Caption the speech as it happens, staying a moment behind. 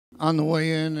on the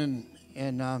way in,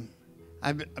 and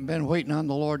I've been waiting on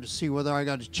the Lord to see whether I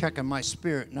got to check in my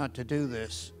spirit not to do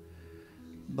this.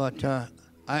 But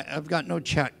I've got no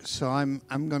check, so I'm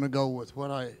going to go with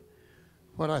what I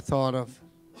thought of.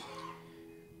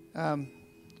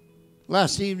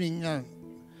 Last evening,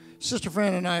 Sister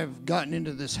Fran and I have gotten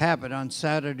into this habit on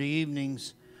Saturday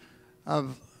evenings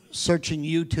of searching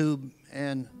YouTube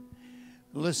and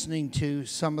listening to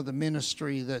some of the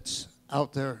ministry that's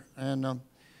out there. And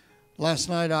last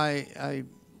night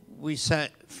we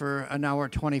sat for an hour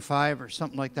 25 or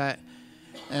something like that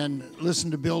and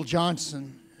listened to Bill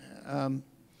Johnson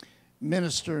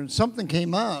minister. And something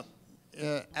came up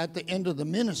at the end of the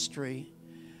ministry,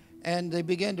 and they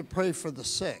began to pray for the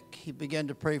sick. He began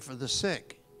to pray for the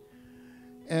sick.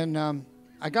 And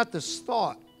I got this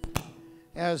thought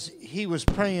as he was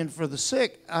praying for the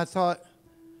sick. I thought,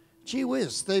 gee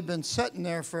whiz, they've been sitting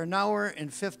there for an hour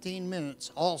and 15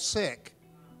 minutes, all sick,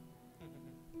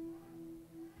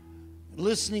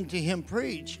 listening to him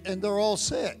preach, and they're all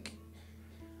sick.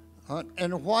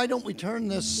 And why don't we turn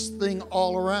this thing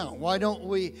all around? Why don't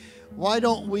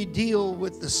we deal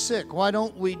with the sick? Why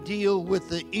don't we deal with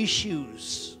the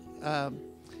issues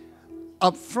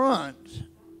up front,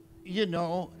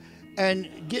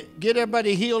 and get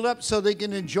everybody healed up so they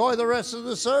can enjoy the rest of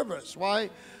the service? Why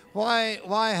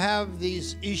have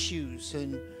these issues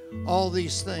and all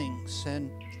these things?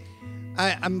 And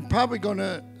I'm probably going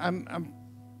to,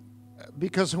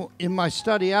 because in my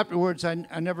study afterwards, I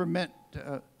never meant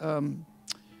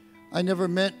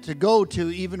to go to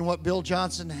even what Bill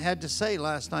Johnson had to say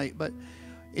last night. But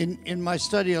in my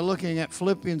study of looking at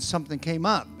Philippians, something came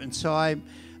up, and so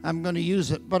I'm going to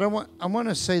use it. But I want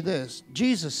to say this.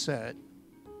 Jesus said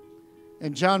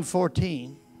in John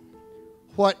 14,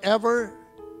 whatever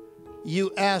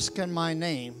you ask in my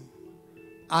name,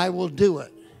 I will do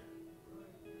it.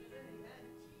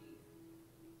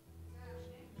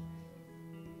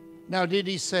 Now, did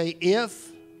he say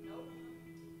if?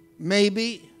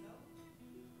 Maybe?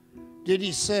 Did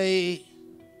he say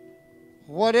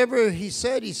whatever he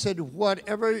said? He said,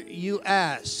 whatever you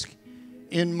ask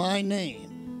in my name,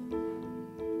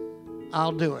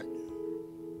 I'll do it.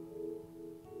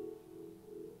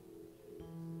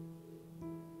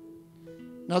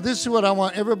 Now, this is what I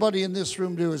want everybody in this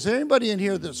room to do. Is there anybody in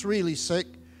here that's really sick,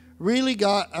 really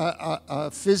got a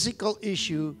physical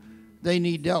issue they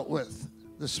need dealt with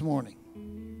this morning?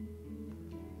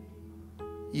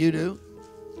 You do.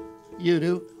 You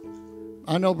do.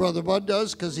 I know Brother Bud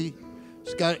does because he's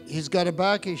got a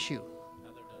back issue.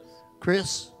 Heather does.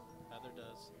 Chris? Heather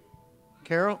does.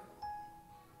 Carol?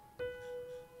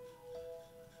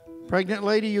 Pregnant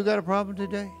lady, you got a problem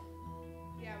today?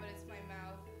 Yeah, but it's my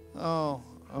mouth.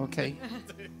 Oh, okay.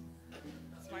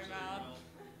 It's my mouth.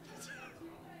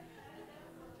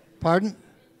 Pardon?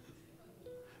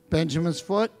 Benjamin's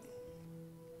foot?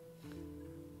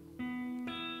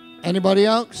 Anybody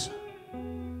else?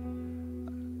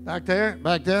 Back there?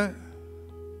 Back there?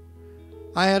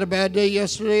 I had a bad day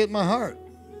yesterday at my heart.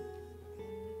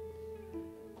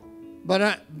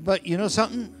 But you know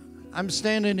something? I'm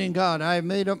standing in God. I have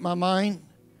made up my mind.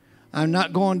 I'm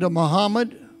not going to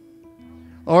Muhammad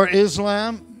or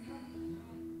Islam.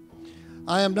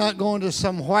 I am not going to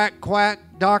some quack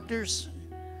doctors.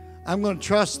 I'm going to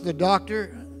trust the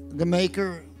doctor, the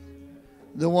maker,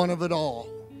 the one of it all.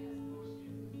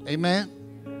 Amen?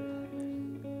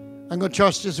 I'm going to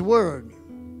trust his word.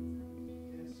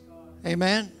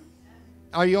 Amen?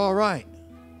 Are you all right?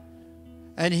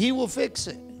 And he will fix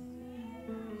it.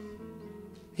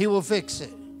 He will fix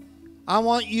it. I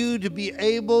want you to be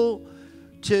able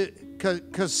to,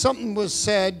 because something was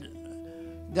said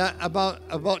that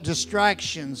about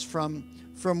distractions from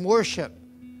worship.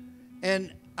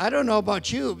 And I don't know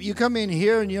about you. You come in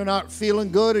here and you're not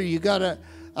feeling good, or you got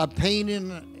a pain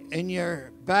in your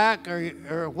back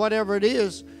or whatever it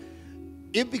is,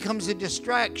 it becomes a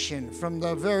distraction from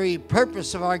the very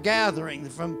purpose of our gathering,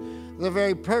 from the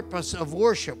very purpose of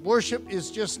worship. Worship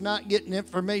is just not getting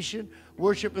information.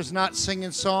 Worship is not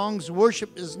singing songs.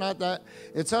 Worship is not that.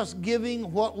 It's us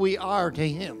giving what we are to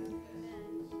him.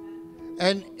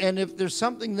 And if there's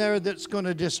something there that's going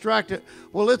to distract it,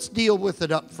 well, let's deal with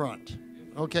it up front.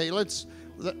 Okay,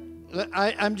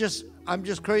 I'm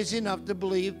just crazy enough to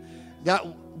believe that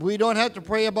we don't have to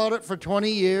pray about it for 20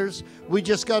 years. We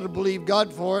just got to believe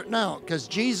God for it now. Because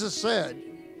Jesus said,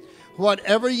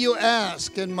 whatever you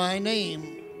ask in my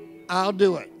name, I'll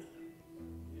do it.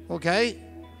 Okay?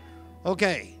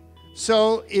 Okay.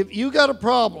 So if you got a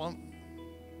problem,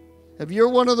 if you're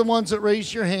one of the ones that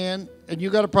raised your hand and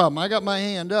you got a problem, I got my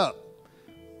hand up.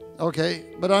 Okay?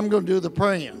 But I'm going to do the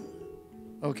praying.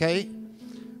 Okay?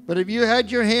 But if you had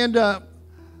your hand up,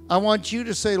 I want you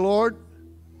to say, Lord,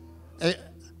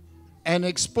 and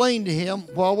explain to him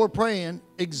while we're praying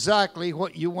exactly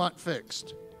what you want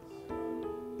fixed.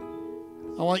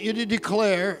 I want you to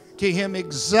declare to him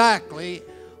exactly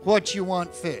what you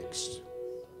want fixed.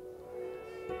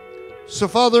 So,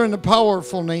 Father, in the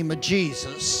powerful name of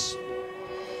Jesus,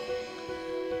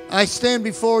 I stand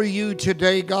before you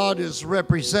today, God, as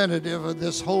representative of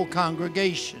this whole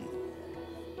congregation.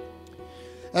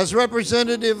 As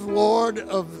representative, Lord,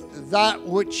 of that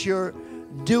which you're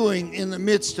doing in the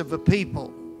midst of a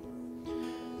people.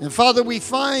 And Father, we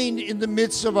find in the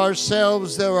midst of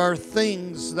ourselves there are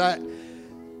things that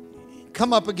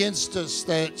come up against us,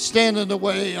 that stand in the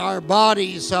way, our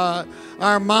bodies,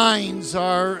 our minds,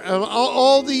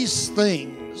 all these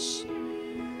things.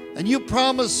 And you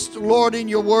promised, Lord, in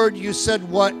your word, you said,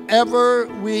 whatever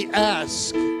we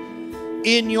ask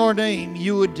in your name,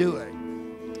 you would do it.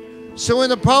 So in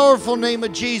the powerful name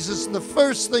of Jesus, the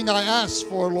first thing I ask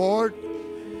for, Lord,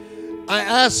 I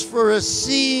ask for a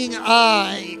seeing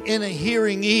eye and a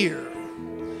hearing ear.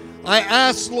 I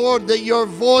ask, Lord, that your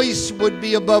voice would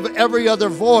be above every other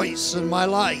voice in my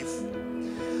life.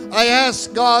 I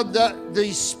ask, God, that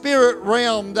the spirit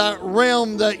realm, that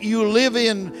realm that you live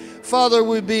in, Father,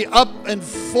 would be up and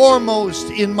foremost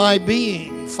in my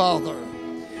being, Father.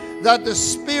 That the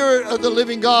Spirit of the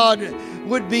living God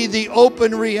would be the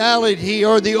open reality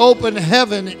or the open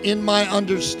heaven in my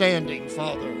understanding,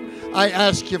 Father. I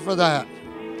ask you for that.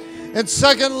 And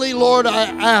secondly, Lord, I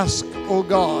ask, oh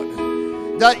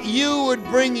God, that you would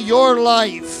bring your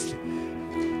life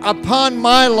upon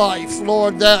my life,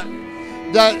 Lord, that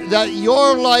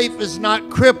your life is not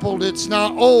crippled, it's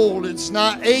not old, it's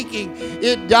not aching,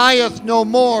 it dieth no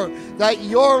more, that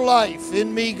your life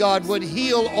in me, God, would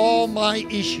heal all my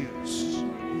issues.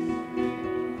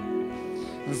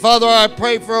 And Father, I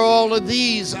pray for all of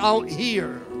these out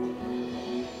here,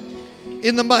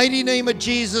 in the mighty name of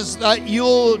Jesus, that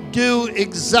you'll do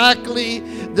exactly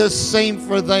the same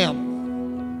for them.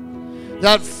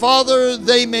 That, Father,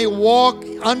 they may walk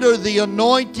under the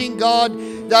anointing, God,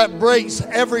 that breaks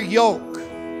every yoke.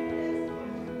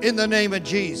 In the name of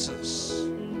Jesus.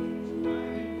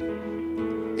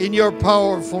 In your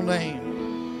powerful name.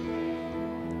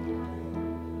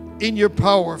 In your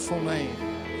powerful name.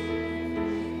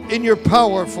 In your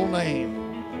powerful name.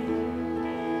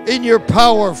 In your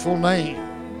powerful name.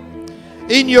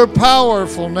 In your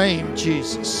powerful name,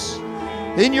 Jesus.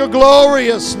 In your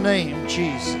glorious name,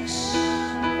 Jesus.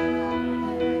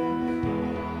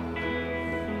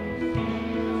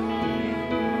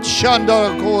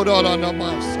 Shandara Kodara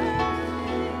Namasa.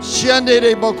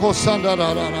 Shandere Boko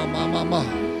Sandara Mama.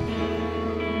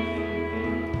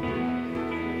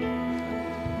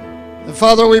 And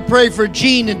Father, we pray for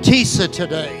Jean and Tisa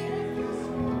today.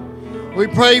 We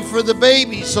pray for the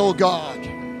babies, oh God.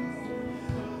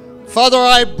 Father,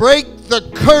 I break the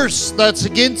curse that's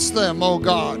against them, oh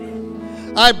God.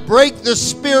 I break the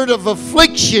spirit of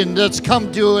affliction that's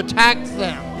come to attack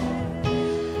them.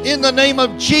 In the name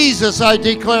of Jesus, I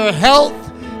declare health,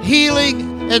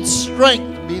 healing, and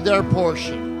strength be their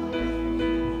portion.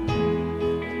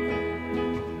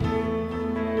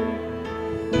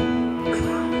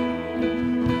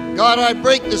 God, I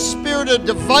break the spirit of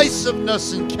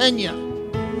divisiveness in Kenya.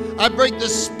 I break the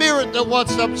spirit that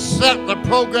wants to upset the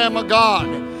program of God.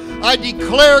 I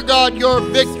declare, God, your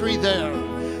victory there.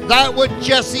 That what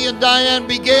Jesse and Diane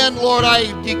began, Lord,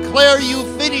 I declare you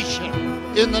finish it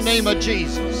in the name of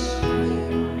Jesus.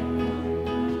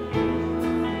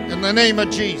 In the name of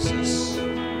Jesus.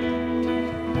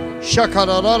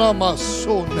 Shakarara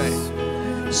Masunde.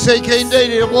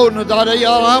 Sekende Wona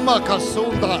Darayama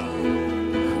Kasunda.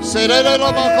 Serena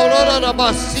Makolora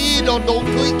Basido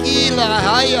Tuikila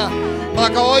Haya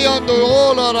Makoya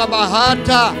Dola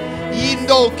Rabahata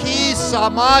Indo Kisa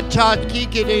Macha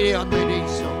Kikiri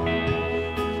Anderiso.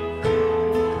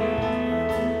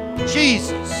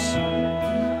 Jesus.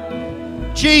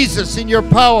 Jesus, in your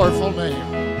powerful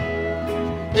name.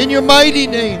 In your mighty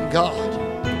name, God.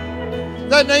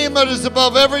 That name that is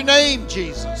above every name,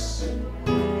 Jesus.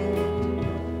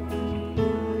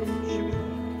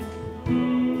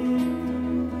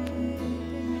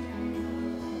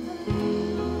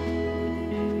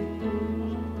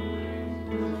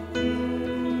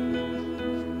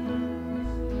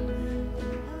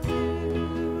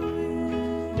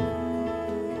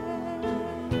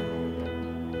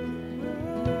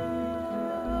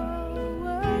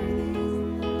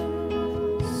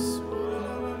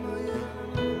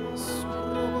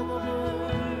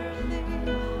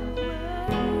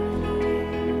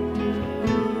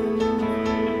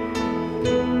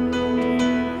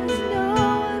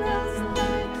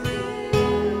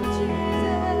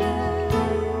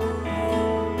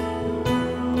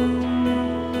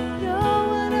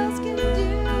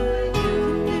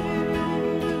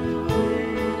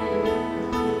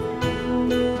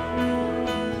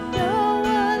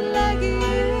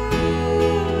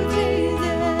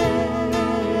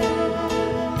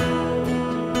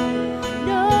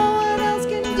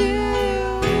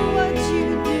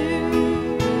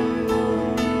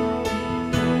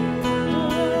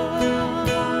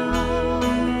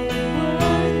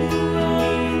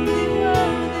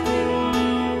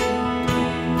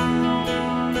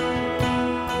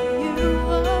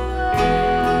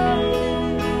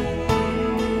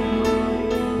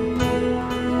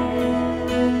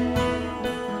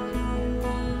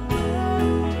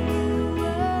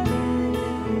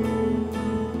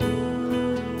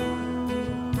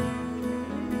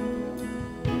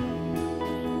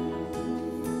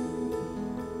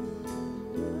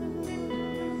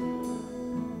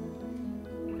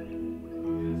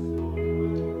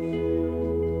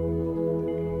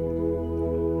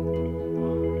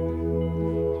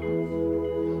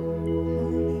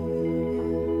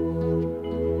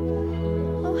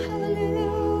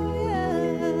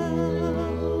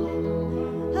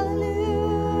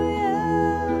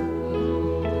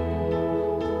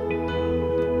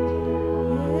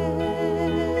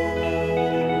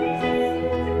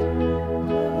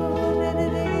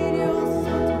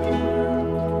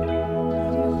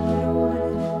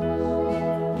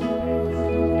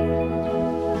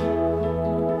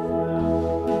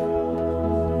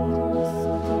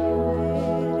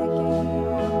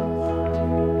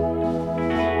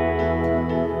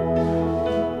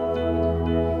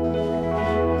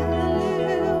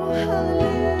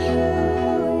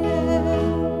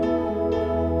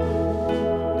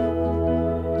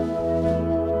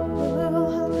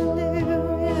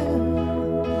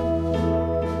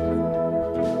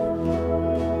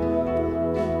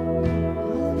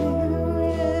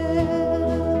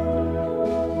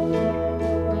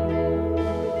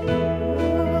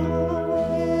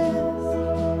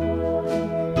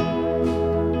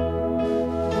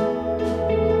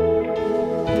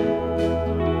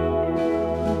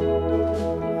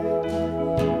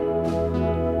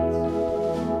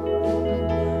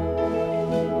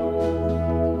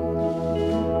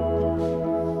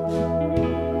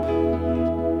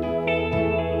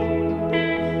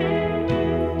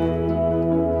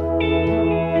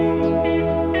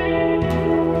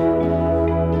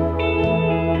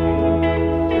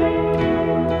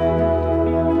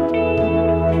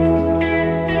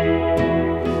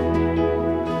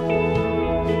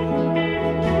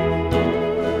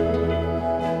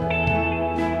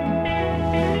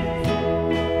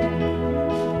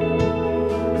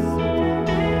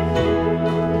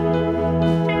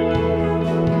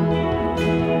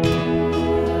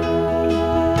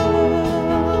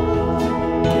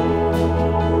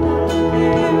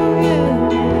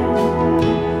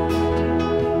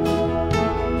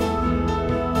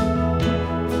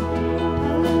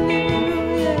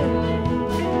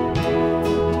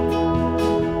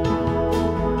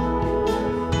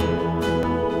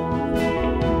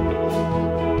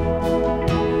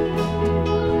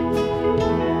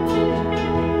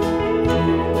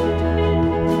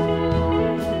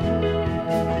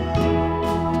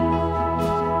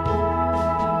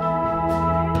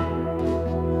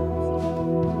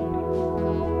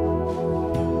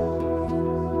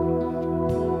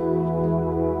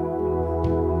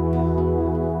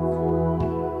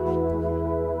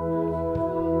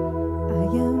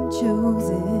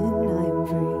 chosen, I am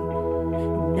free,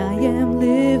 and I am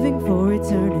living for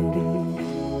eternity.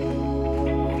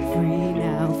 Free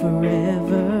now,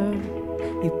 forever.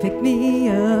 You pick me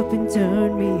up and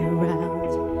turn me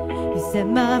around. You set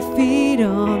my feet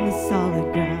on the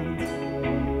solid ground.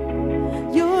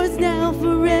 Yours now,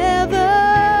 forever.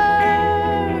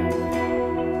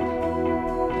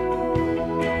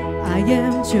 I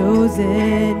am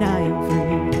chosen, I am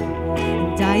free,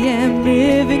 and I am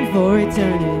living for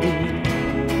eternity.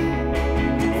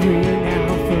 Free now,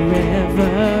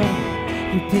 forever.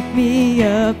 You pick me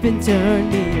up and turn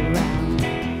me around.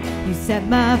 You set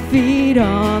my feet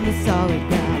on the solid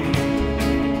ground.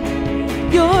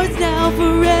 Yours now,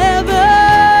 forever.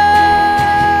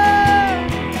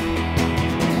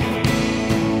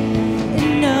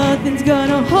 And nothing's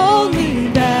gonna hold me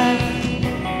back.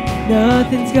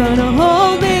 Nothing's gonna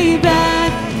hold me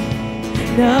back.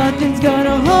 Nothing's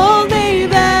gonna hold me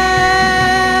back.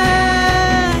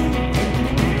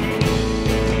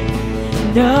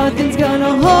 Nothing's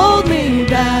gonna hold me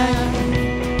back.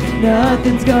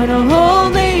 Nothing's gonna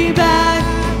hold me back.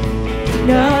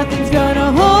 Nothing's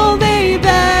gonna hold me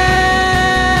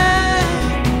back.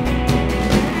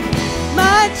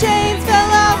 My chains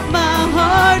fell off, my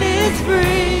heart is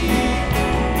free.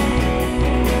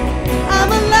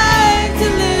 I'm alive to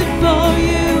live for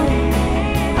you.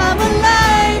 I'm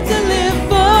alive to live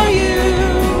for you.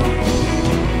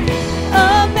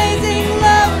 Amazing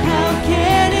love, how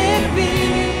can it be?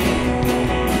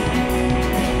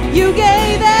 You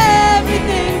gave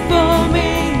everything for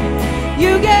me.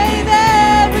 You gave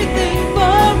everything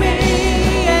for me.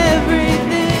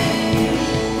 Everything.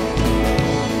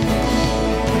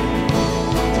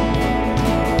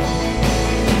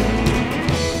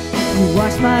 You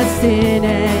wash my sin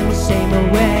and shame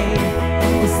away.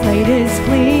 The slate is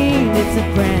clean, it's a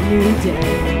brand new day.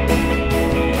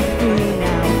 Free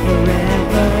now,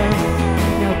 forever.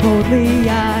 Now boldly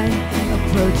I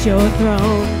approach your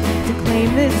throne to claim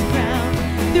this crown.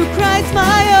 Through Christ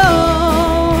my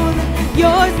own,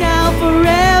 yours now,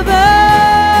 forever.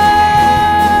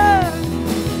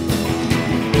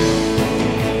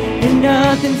 And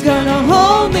nothing's gonna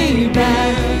hold me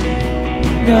back.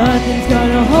 Nothing's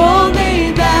gonna hold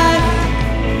me back.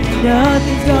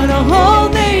 Nothing's gonna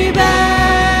hold me back.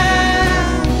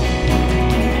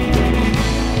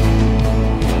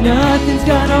 Nothing's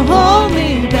gonna hold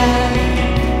me back.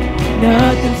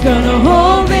 Nothing's gonna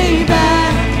hold me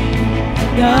back.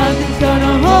 Nothing's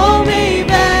gonna hold me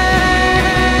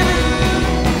back.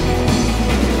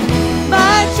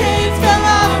 My chains fell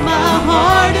off, my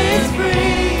heart is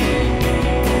free.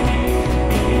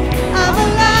 I'm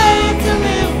alive to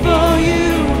live for you.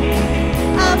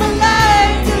 I'm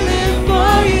alive to live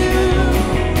for you.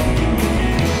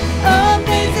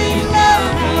 Amazing love,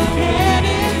 how can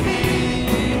it be?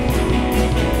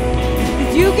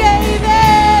 'Cause you gave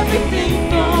everything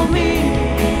for me.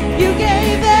 You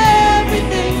gave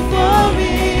everything for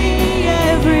me.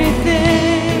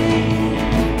 Everything.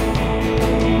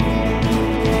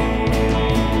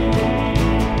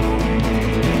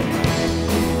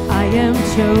 I am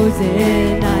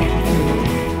chosen, I am free.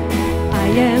 I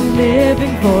am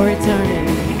living for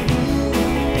eternity.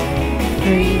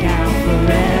 Free now,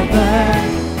 forever.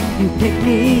 You pick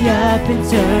me up and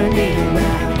turn me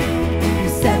around. You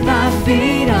set my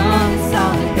feet on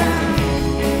solid ground.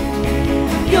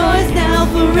 Yours now,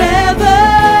 forever.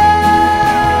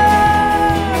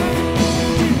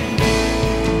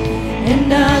 And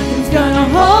nothing's gonna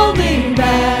hold me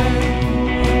back.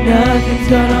 Nothing's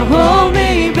gonna hold me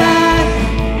back.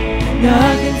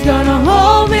 Nothing's gonna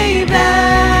hold me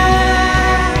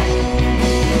back.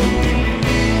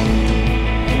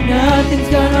 Nothing's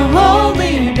gonna hold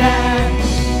me back.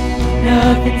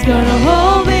 Nothing's gonna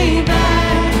hold me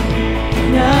back.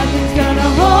 Nothing's gonna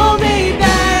hold me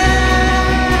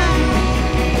back.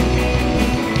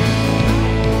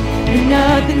 And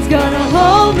nothing's gonna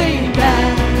hold me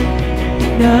back.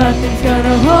 Nothing's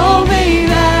gonna hold me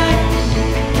back.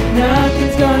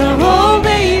 Nothing's gonna hold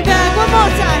me back. One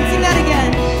more time, sing that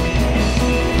again.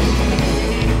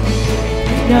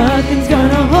 Nothing's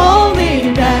gonna hold me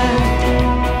back.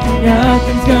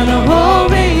 Nothing's gonna hold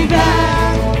me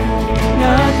back.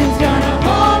 Nothing's gonna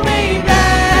hold me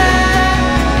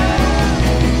back.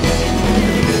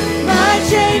 My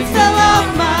chains fell off,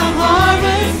 my heart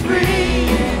was free.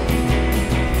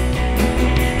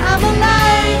 I'm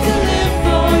alive to live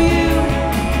for you.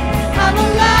 I'm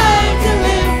alive.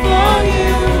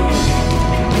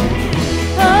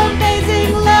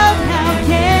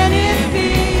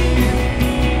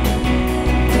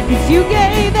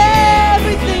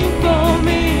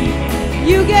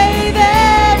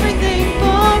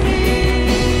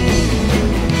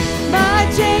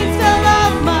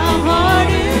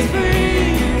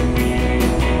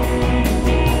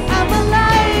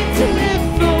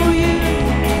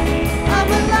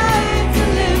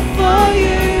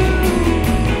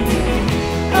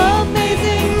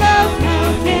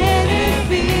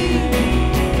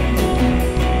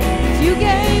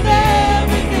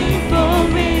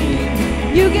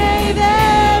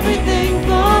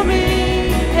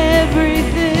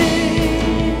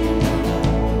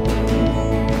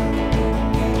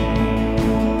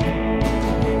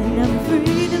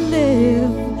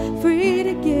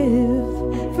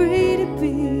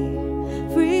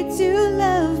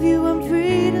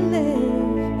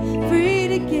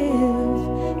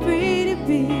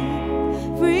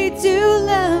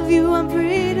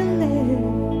 free to live,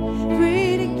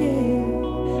 free to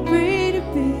give, free to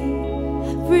be,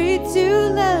 free to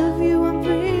love you. I'm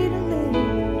free to live,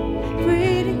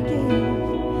 free to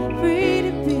give, free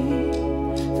to be,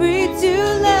 free to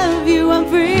love you. I'm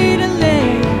free to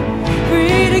live,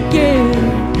 free to give,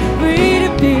 free to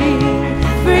be,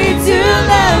 free to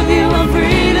love you. I'm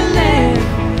free to live,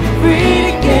 free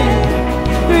to give,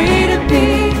 free to be,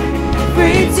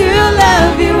 free to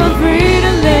love you. I'm free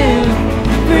to live,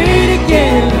 free to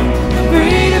give,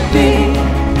 free to be,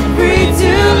 free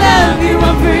to love you.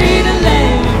 I'm free to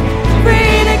live,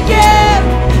 free to give,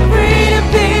 free to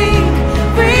be,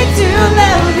 free to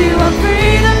love you. I'm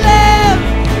free to live,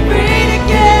 free to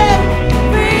give,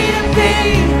 free to be,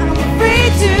 free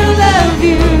to love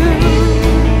you.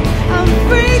 I'm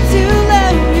free to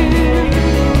love you.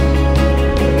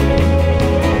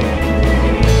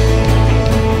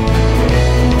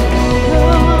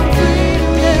 Oh, I'm free to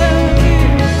love you,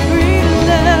 free to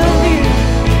love you,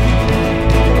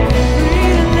 free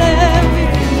to love you,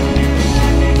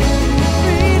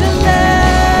 free to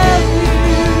love you.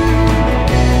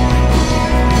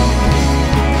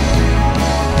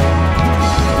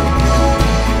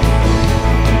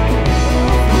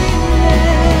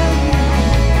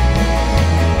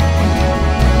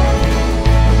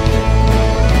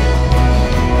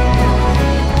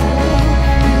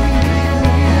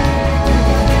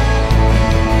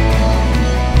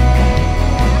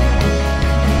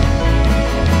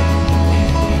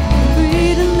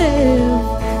 Free to live,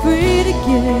 free to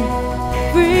give,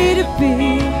 free to be,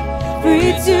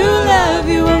 free to love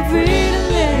you. I'm free to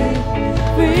live,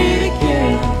 free to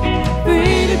give,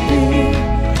 free to be,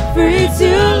 free to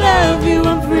love you.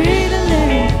 I'm free to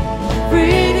live,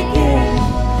 free to give,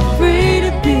 free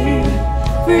to be,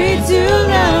 free to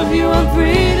love you. I'm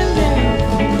free to live,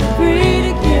 free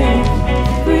to give,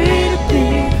 free to be,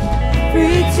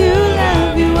 free to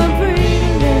love you. I'm free to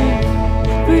live,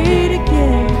 free to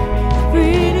give,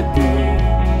 free to be,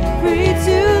 free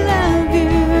to love you.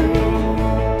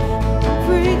 I'm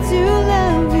free to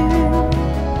love you.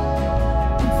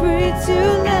 I'm free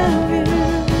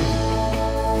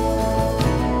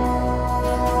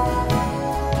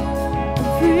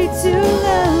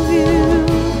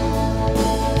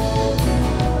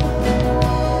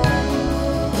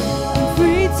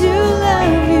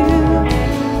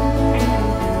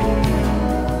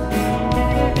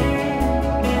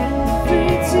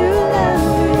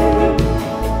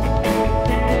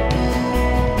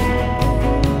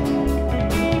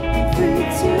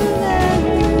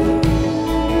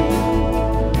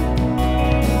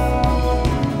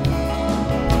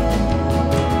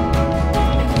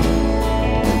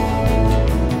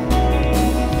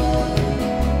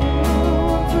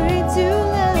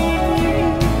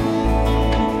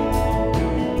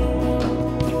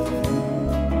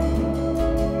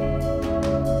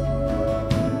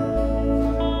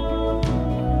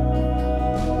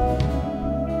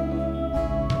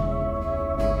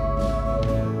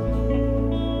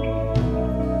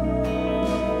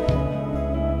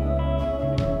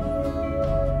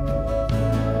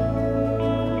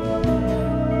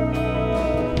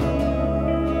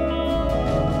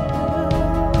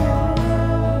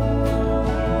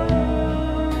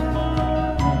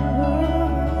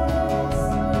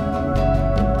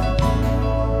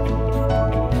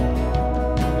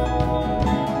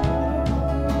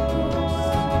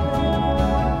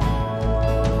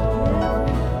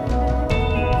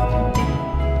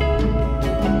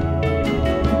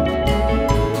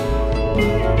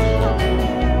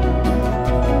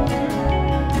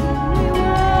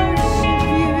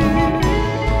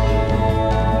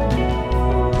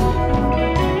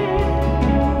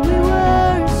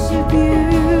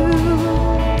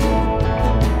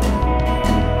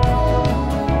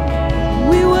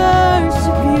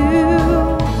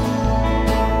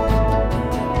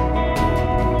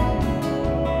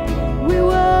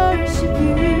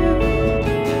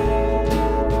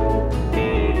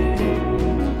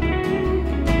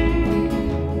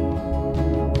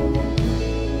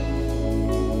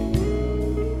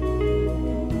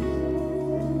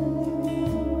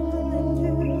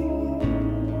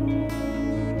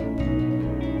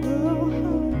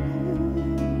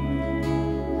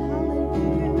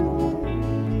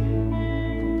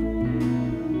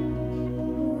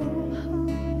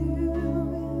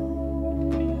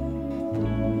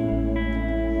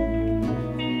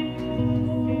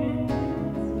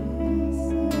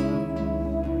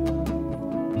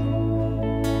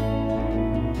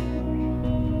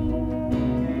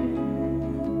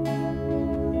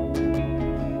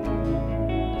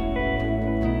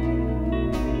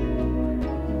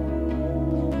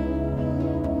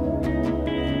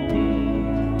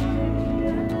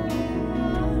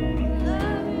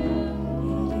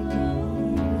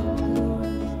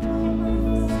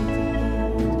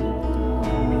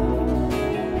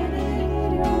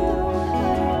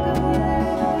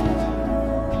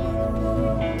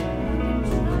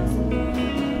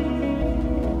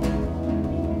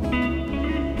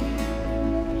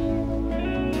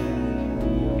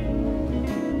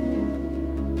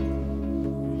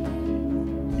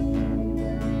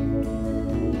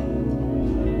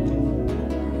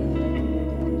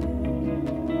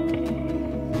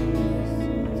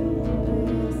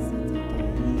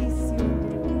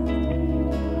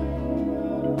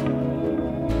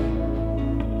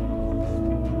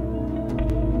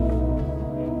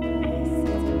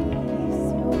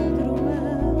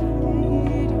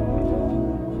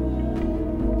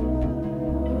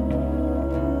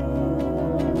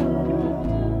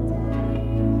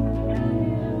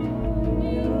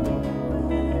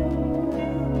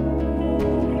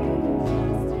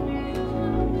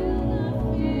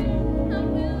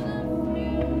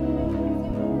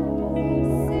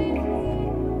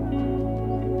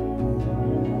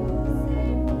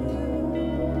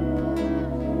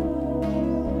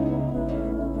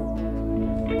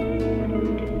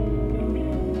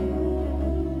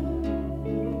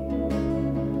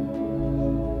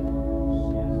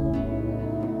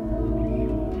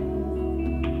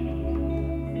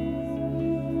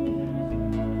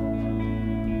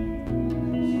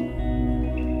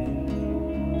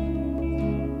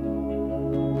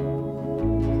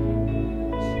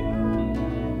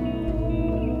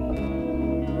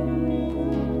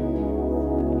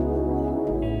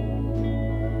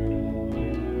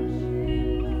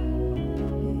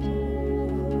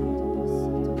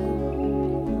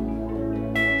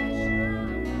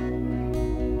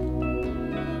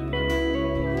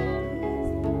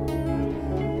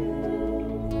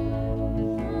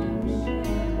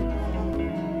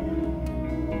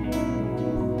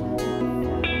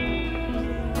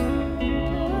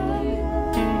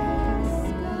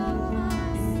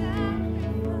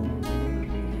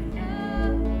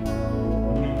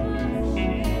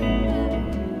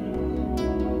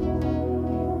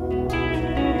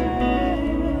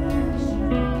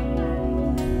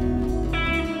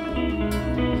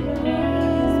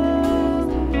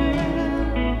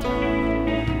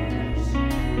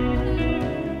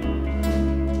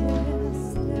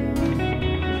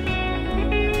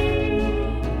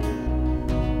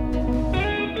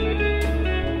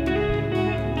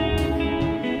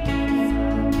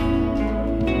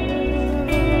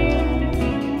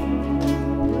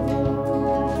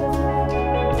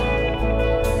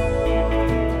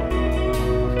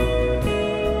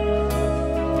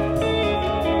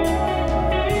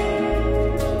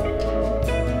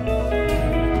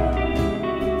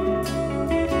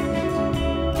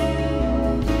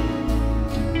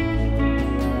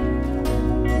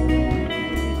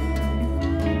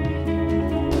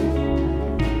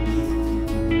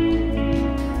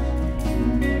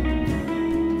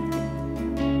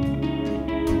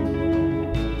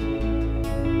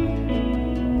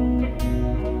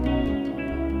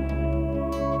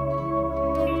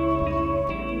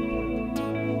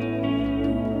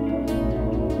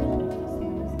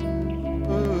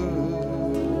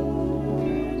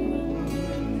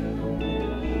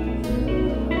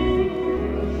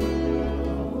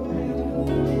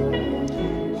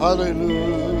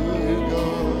Hallelujah,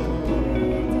 God.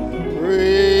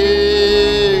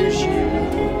 Praise you.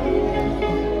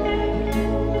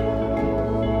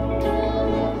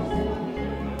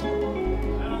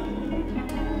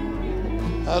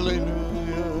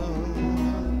 Hallelujah.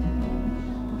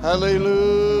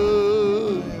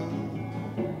 Hallelujah.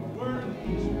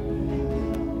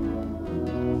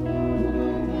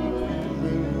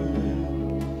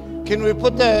 Can we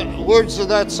put the words of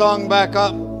that song back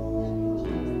up?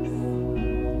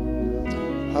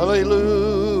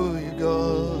 Hallelujah,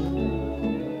 God.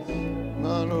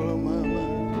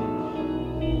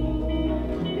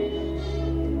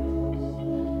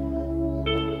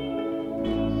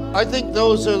 I think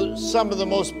those are some of the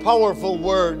most powerful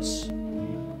words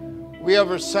we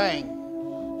ever sang.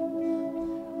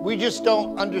 We just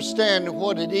don't understand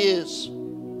what it is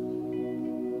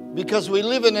because we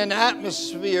live in an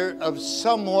atmosphere of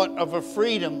somewhat of a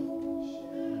freedom,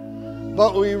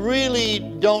 but we really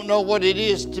don't know what it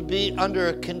is to be under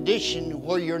a condition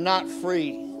where you're not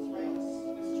free.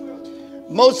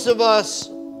 Most of us,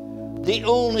 the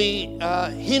only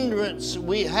hindrance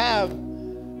we have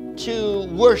to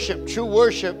worship, true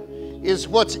worship, is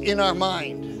what's in our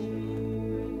mind.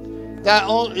 That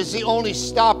is the only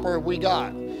stopper we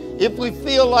got. If we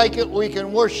feel like it, we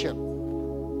can worship.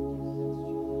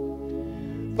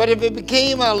 But if it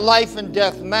became a life and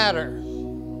death matter,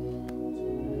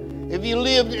 if you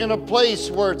lived in a place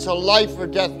where it's a life or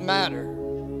death matter,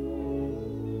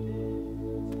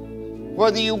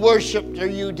 whether you worshiped or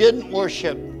you didn't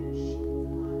worship,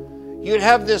 you'd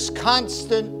have this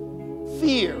constant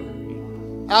fear.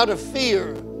 Out of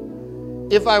fear,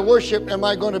 if I worship, am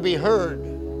I going to be heard?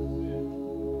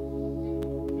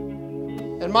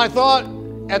 And my thought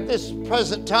at this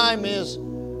present time is,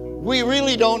 we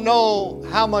really don't know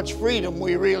how much freedom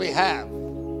we really have.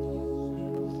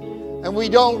 And we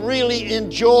don't really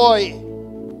enjoy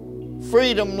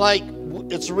freedom like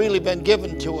it's really been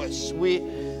given to us.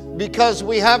 Because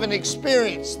we haven't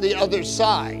experienced the other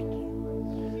side.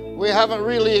 We haven't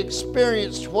really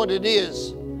experienced what it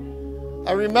is.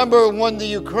 I remember when the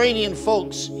Ukrainian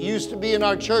folks used to be in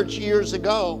our church years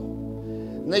ago,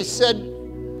 and they said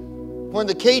when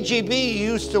the KGB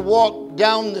used to walk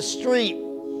down the street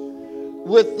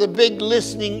with the big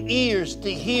listening ears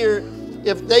to hear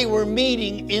if they were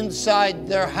meeting inside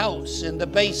their house in the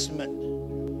basement,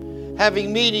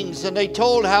 having meetings, and they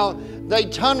told how they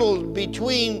tunneled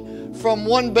between from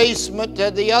one basement to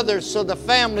the other so the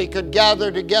family could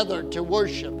gather together to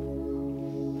worship,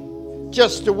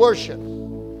 just to worship.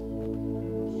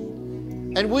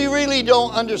 And we really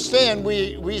don't understand.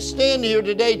 We stand here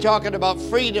today talking about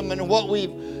freedom and what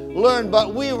we've learned,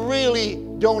 but we really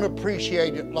don't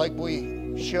appreciate it like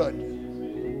we should.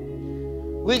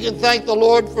 We can thank the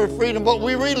Lord for freedom, but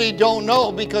we really don't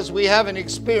know because we haven't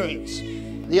experienced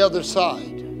the other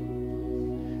side.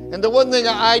 And the one thing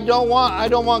I don't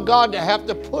want God to have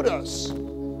to put us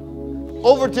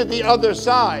over to the other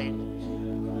side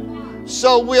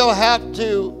so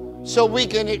we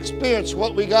can experience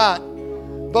what we got.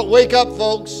 But wake up,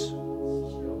 folks.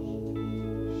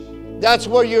 That's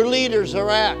where your leaders are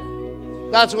at.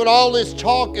 That's what all this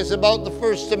talk is about, the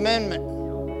First Amendment.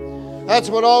 That's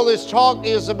what all this talk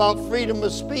is about, freedom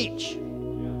of speech.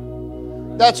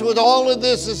 That's what all of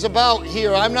this is about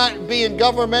here. I'm not being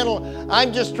governmental.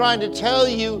 I'm just trying to tell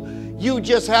you, you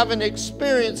just haven't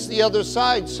experienced the other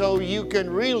side so you can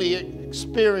really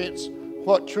experience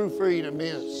what true freedom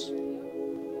is.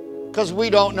 Because we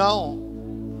don't know.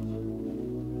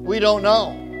 We don't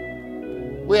know.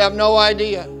 We have no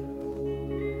idea.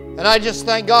 And I just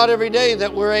thank God every day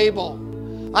that we're able.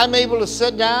 I'm able to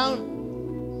sit down.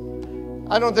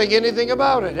 I don't think anything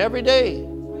about it every day.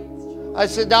 I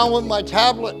sit down with my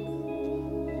tablet.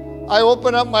 I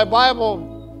open up my Bible,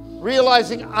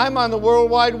 realizing I'm on the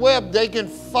World Wide Web. They can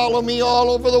follow me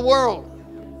all over the world.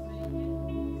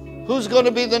 Who's going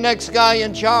to be the next guy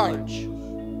in charge?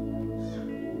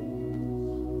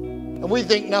 And we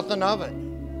think nothing of it.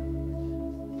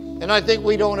 And I think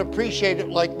we don't appreciate it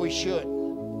like we should.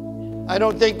 I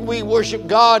don't think we worship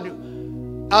God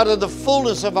out of the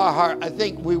fullness of our heart. I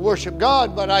think we worship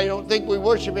God, but I don't think we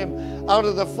worship Him out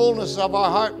of the fullness of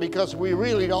our heart because we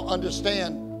really don't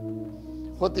understand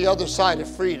what the other side of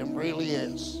freedom really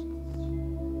is.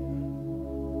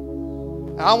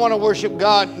 I want to worship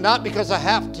God not because I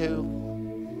have to.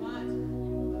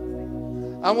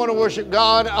 I want to worship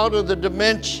God out of the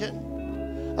dimension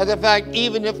of the fact,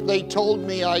 even if they told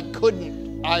me I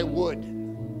couldn't, I would.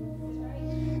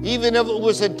 Even if it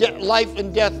was a life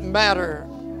and death matter,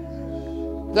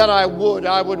 that I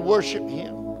would worship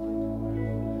Him.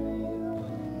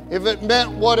 If it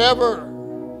meant whatever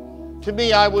to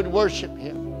me, I would worship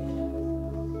Him.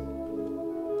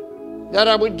 That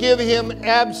I would give Him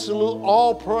absolute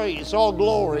all praise, all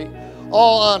glory,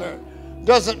 all honor.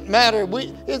 Doesn't matter.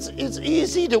 It's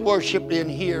easy to worship in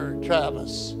here,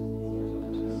 Travis.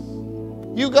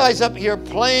 You guys up here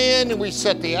playing, and we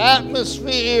set the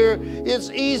atmosphere. It's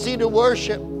easy to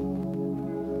worship.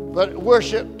 But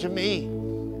worship to me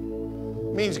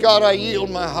means, God, I yield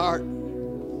my heart.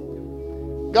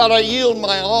 God, I yield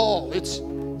my all. It's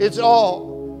all.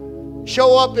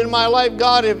 Show up in my life,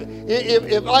 God.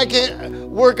 If I can't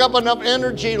work up enough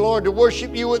energy, Lord, to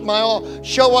worship you with my all,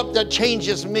 show up that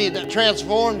changes me, that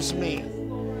transforms me,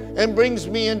 and brings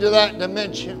me into that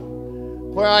dimension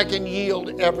where I can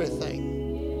yield everything.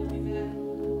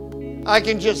 I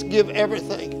can just give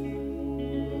everything.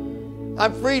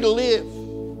 I'm free to live.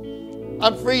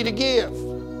 I'm free to give.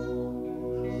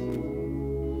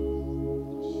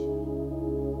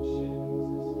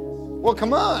 Well,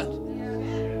 come on.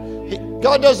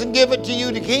 God doesn't give it to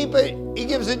you to keep it. He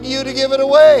gives it to you to give it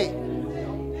away.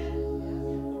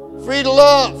 Free to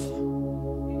love.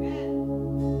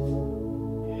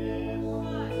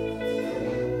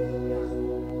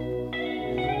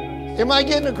 Am I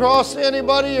getting across to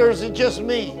anybody, or is it just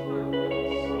me?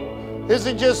 Is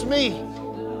it just me?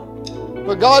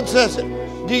 But God says,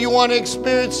 do you want to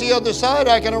experience the other side?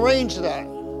 I can arrange that.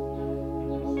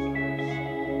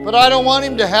 But I don't want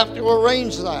Him to have to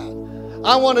arrange that.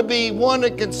 I want to be one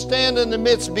that can stand in the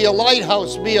midst, be a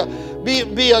lighthouse, be a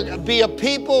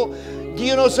people. Do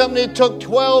you know something? It took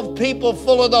 12 people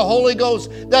full of the Holy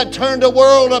Ghost that turned the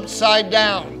world upside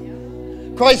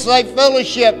down. Christ-like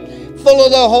fellowship, full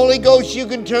of the Holy Ghost, you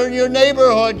can turn your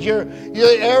neighborhood, your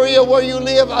area where you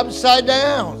live upside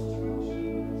down.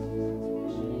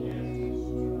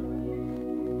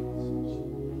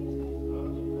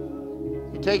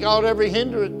 You take out every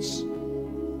hindrance.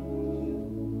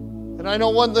 And I know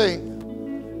one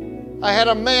thing. I had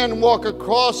a man walk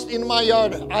across in my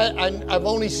yard. I've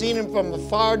only seen him from a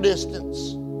far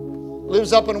distance.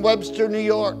 Lives up in Webster, New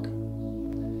York.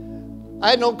 I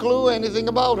had no clue anything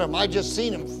about him. I just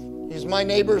seen him. He's my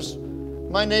neighbor's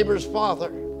father.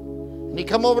 And he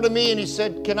come over to me and he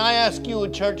said, "Can I ask you a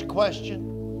church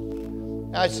question?"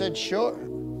 I said, "Sure."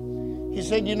 He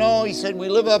said, "You know," he said, "we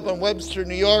live up in Webster,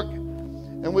 New York,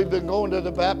 and we've been going to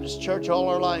the Baptist church all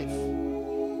our life."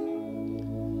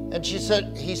 And he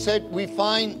said, "We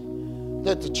find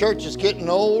that the church is getting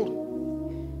old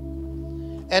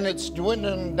and it's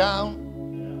dwindling down."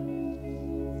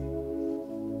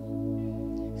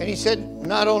 And he said,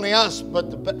 not only us,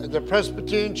 but the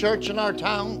Presbyterian church in our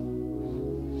town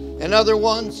and other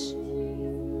ones.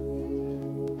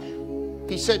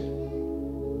 He said,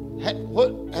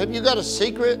 have you got a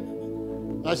secret?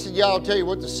 And I said, "Yeah, I'll tell you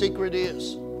what the secret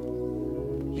is.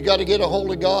 You got to get a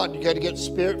hold of God. You got to get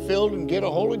Spirit-filled and get a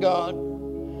hold of God.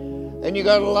 And you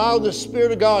got to allow the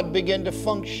Spirit of God to begin to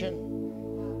function,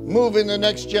 move in the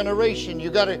next generation. You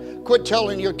got to quit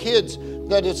telling your kids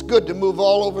that it's good to move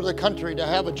all over the country to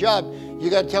have a job. You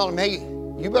got to tell them, hey,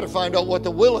 you better find out what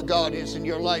the will of God is in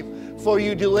your life before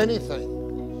you do anything.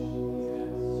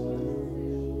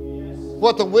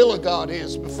 What the will of God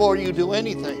is before you do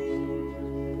anything."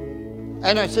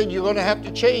 And I said, "You're going to have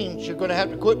to change. You're going to have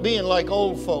to quit being like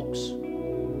old folks.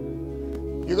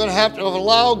 You're going to have to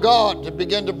allow God to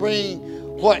begin to bring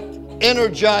what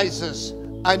energizes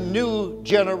a new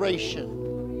generation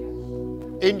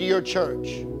into your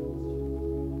church."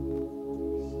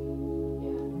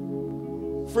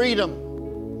 Freedom.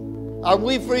 Are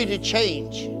we free to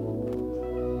change?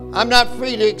 I'm not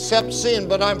free to accept sin,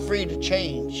 but I'm free to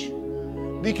change.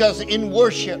 Because in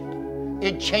worship,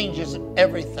 it changes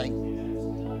everything.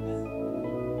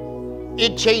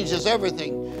 It changes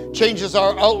everything. Changes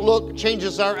our outlook,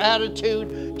 changes our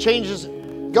attitude, changes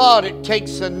God. It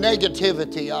takes the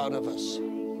negativity out of us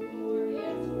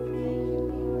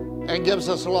and gives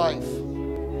us life.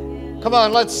 Come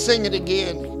on, let's sing it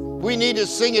again. We need to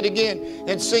sing it again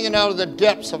and sing it out of the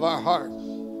depths of our heart. I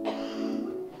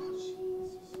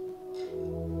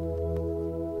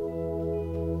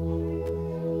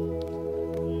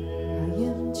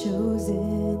am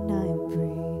chosen, I am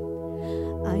free.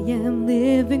 I am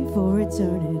living for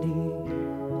eternity.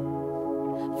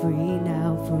 Free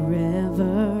now,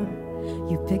 forever.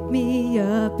 You pick me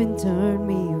up and turn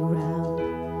me around.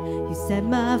 You set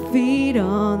my feet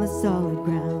on the solid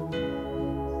ground.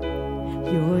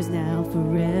 Yours now,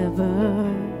 forever.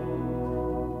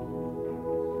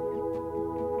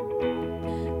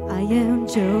 I am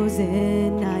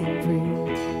chosen, I am free,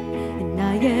 and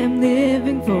I am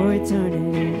living for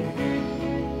eternity.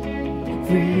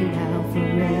 Free now,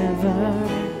 forever.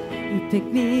 You pick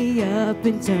me up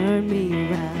and turn me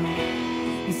around.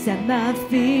 set my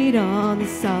feet on the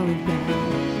solid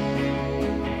ground.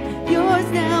 Yours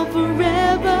now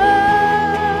forever.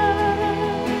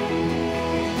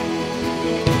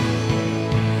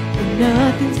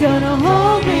 Nothing's gonna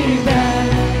hold me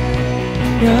back.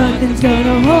 Nothing's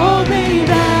gonna hold me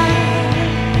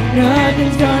back.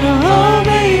 Nothing's gonna hold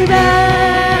me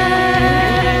back.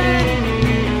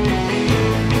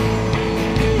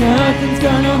 Nothing's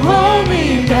gonna hold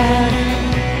me back.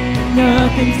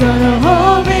 Nothing's gonna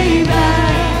hold me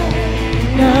back.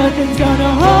 Nothing's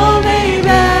gonna hold me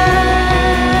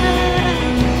back.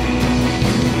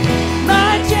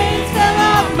 My chains fell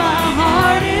off, my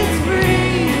heart is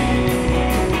free.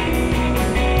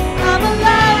 I'm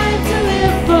alive to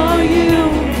live for you.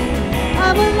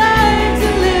 I'm alive to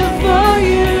live for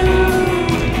you.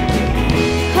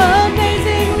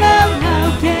 Amazing love, how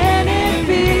can it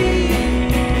be?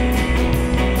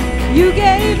 You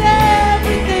gave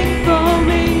everything for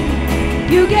me.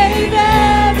 You gave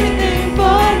everything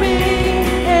for me.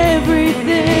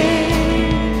 Everything.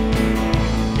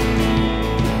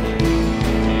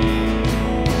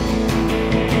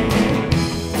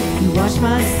 You wash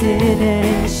my sin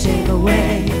and shame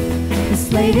away. The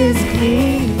slate is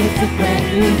clean, it's a brand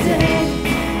new day.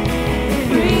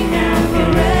 Free now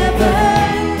forever.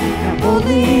 Now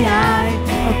boldly I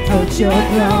approach your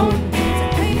throne to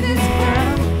claim this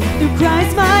crown through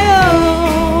Christ my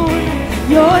own.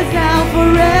 Yours now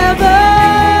forever.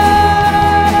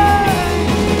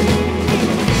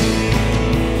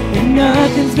 And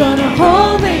nothing's gonna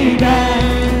hold me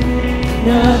back.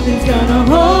 Nothing's gonna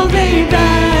hold me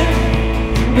back.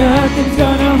 Nothing's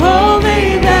gonna hold me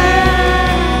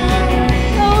back.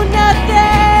 Oh,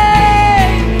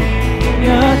 nothing.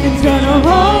 Nothing's gonna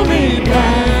hold me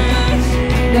back.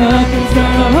 Nothing's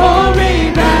gonna hold me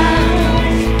back.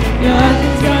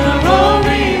 Nothing's gonna hold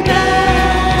me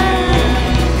back.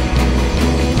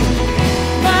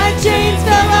 My chains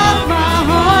fell off, my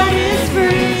heart is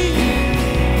free.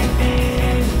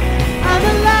 I'm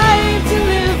alive to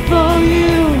live for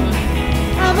you.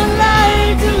 I'm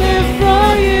alive to live for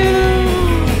you.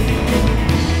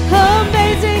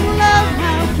 Amazing love,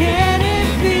 how can it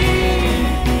be?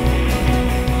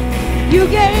 You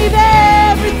gave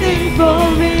everything for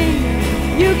me.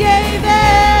 You gave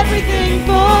everything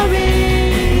for me.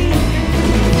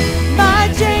 My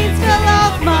chains fell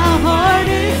off, my heart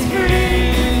is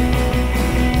free.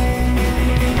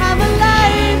 I'm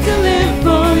alive to live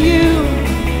for you.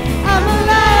 I'm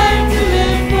alive to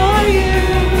live for you.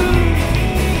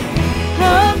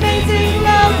 Amazing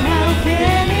love, how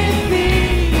can it be?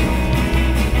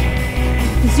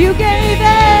 'Cause you gave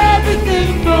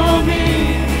everything for me.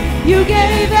 You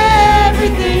gave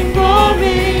everything for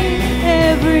me.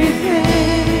 Everything.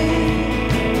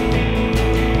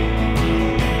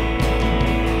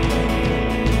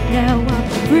 Now I'm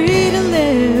free to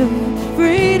live,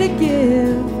 free to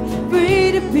give,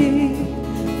 free to be,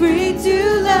 free to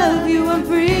love you. I'm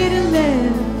free to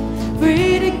live,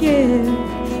 free to give,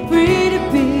 free to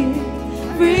be,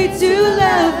 free to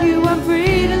love you. I'm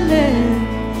free to live,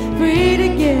 free to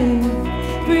give,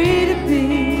 free to be,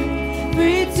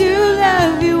 free to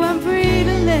love you. I'm free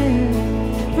to live,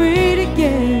 free to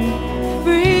give,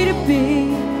 free to be,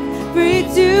 free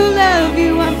to love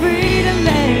you. I'm free to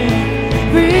live,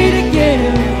 free to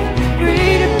give,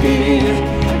 free to be,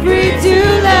 free to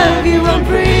love you. I'm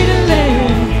free to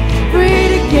live, free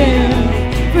to give,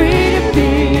 free to be,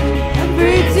 I'm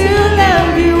free to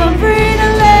love you. I'm free to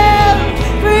live,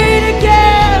 free to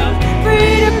give,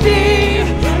 free to be,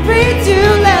 free to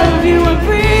love you. I'm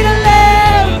free to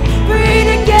live, free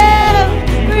to give,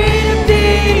 free to be,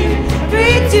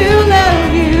 free to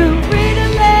love you. Free to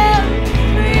live,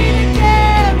 free to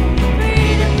give, free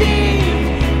to be,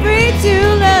 free to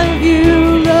love you,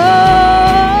 Lord.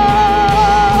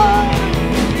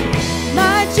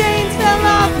 My chains fell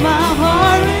off, my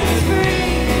heart is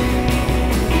free.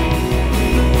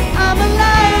 I'm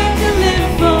alive to live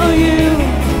for you.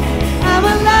 I'm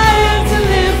alive to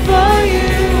live for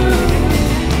you.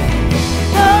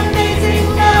 Amazing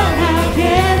love, how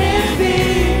can it be?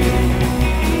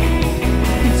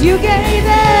 'Cause you gave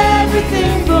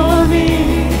everything for me.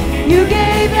 You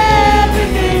gave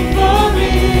everything for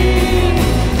me.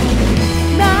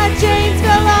 My chains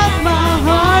fell off, my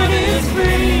heart is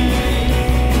free.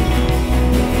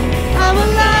 I'm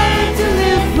alive to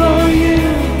live for you.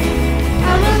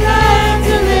 I'm alive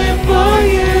to live for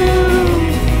you.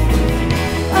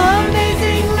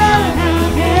 Amazing love, how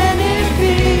can it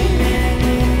be?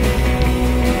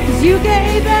 'Cause you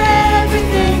gave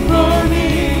everything for me.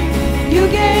 You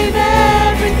gave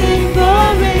everything for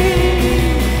me.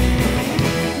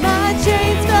 My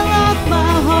chains fell off,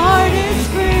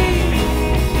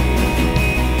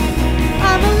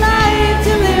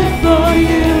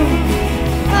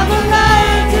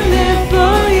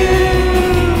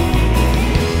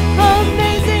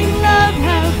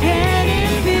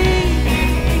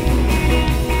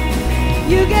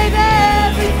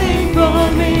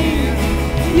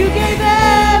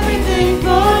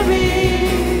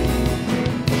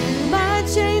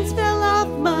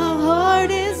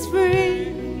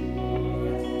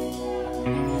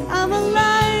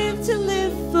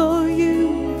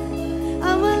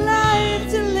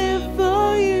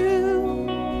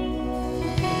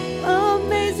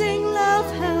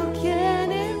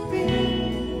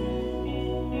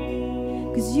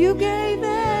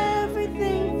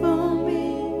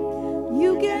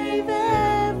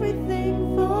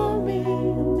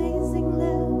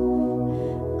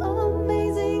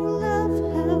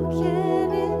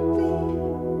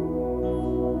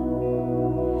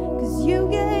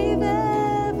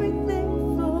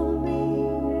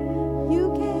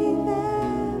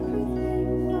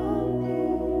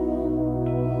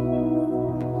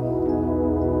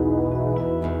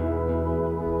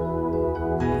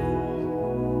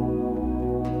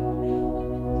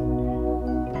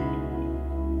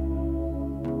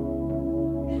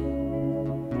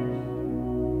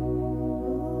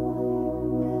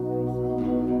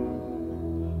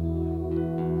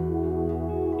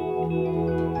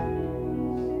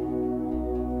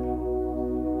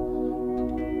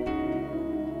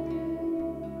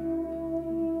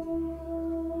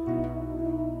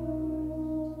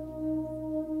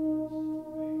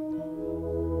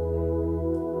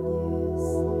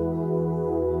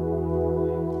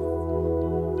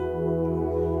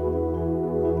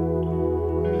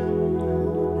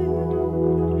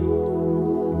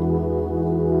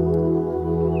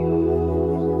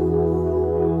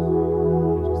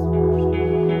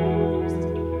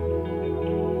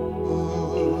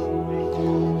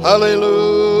 Hallelujah,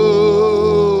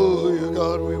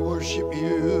 God, we worship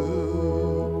you.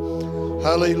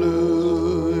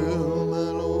 Hallelujah, my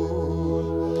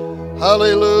Lord.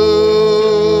 Hallelujah.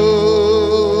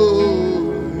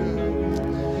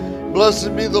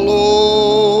 Blessed be the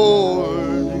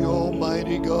Lord, the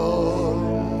Almighty God.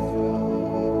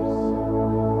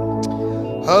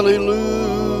 Hallelujah.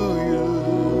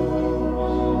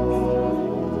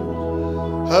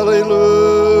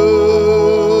 Hallelujah.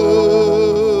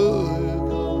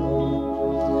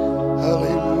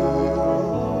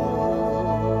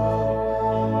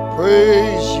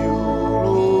 Praise you,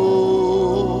 Lord.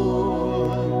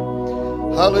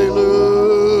 Hallelujah,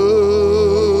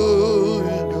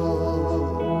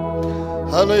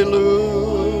 God.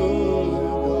 Hallelujah,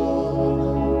 God.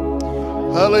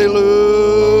 Hallelujah.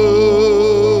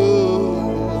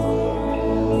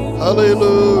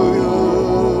 Hallelujah.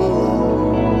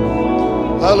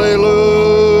 Hallelujah.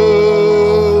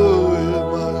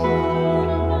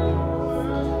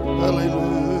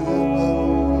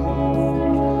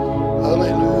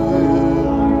 Hallelujah.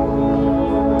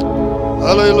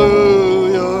 Hallelujah.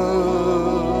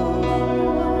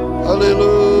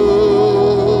 Hallelujah.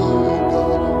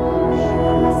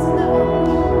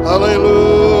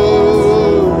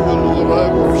 Lord, I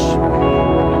worship you.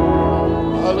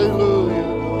 Hallelujah.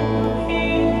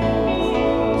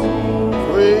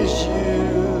 Praise you.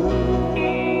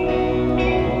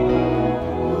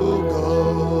 Oh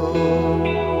God.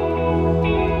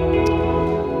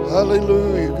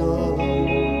 Hallelujah, God.